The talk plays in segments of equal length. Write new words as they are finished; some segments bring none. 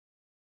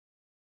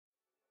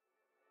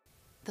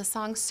The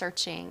song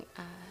Searching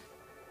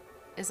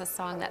is a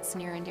song that's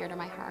near and dear to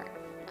my heart.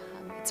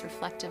 It's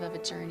reflective of a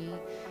journey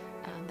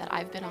that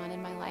I've been on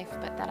in my life,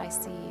 but that I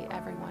see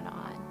everyone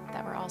on,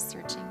 that we're all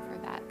searching for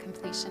that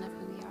completion of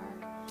who we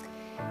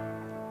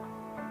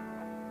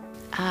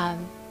are.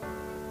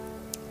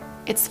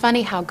 It's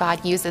funny how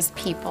God uses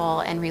people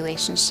and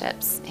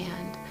relationships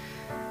and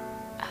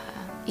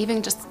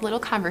even just little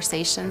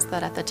conversations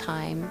that at the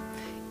time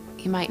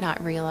you might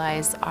not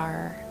realize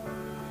are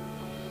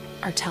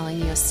telling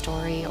you a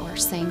story or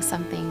saying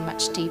something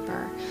much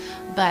deeper.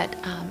 But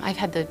I've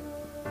had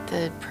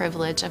the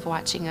privilege of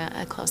watching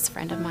a close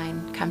friend of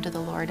mine come to the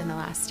Lord in the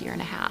last year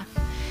and a half.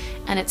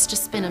 And it's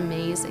just been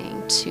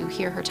amazing to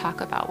hear her talk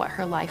about what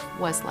her life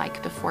was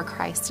like before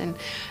Christ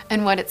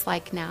and what it's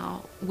like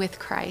now with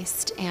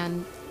Christ.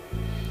 And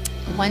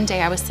one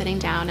day I was sitting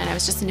down and I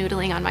was just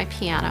noodling on my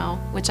piano,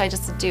 which I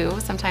just do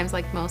sometimes,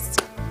 like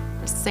most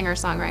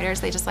singer-songwriters.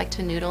 They just like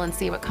to noodle and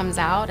see what comes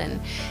out, and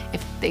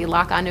if they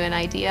lock onto an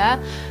idea,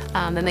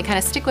 then they kind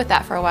of stick with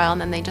that for a while, and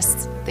then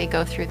they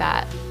go through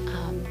that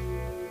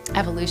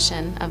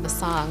evolution of the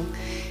song.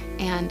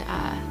 And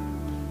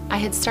I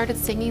had started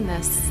singing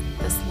this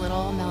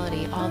little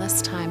melody. All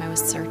this time I was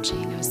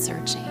searching,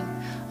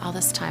 all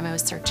this time I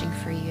was searching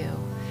for you.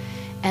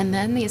 And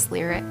then these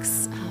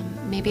lyrics,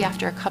 maybe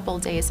after a couple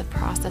days of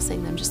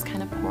processing them, just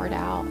kind of poured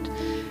out.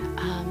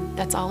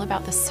 That's all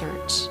about the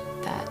search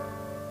that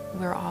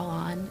we're all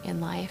on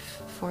in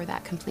life for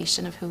that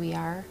completion of who we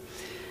are.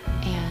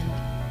 And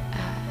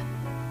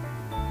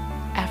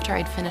after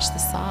I'd finished the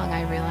song,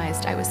 I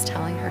realized I was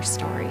telling her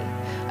story.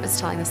 I was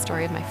telling the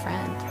story of my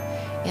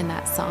friend in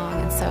that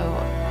song. And so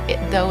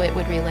though it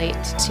would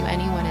relate to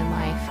anyone in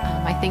life,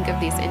 I think of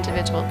these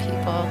individual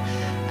people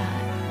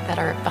that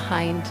are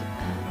behind,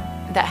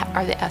 that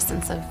are the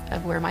essence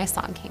of where my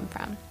song came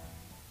from.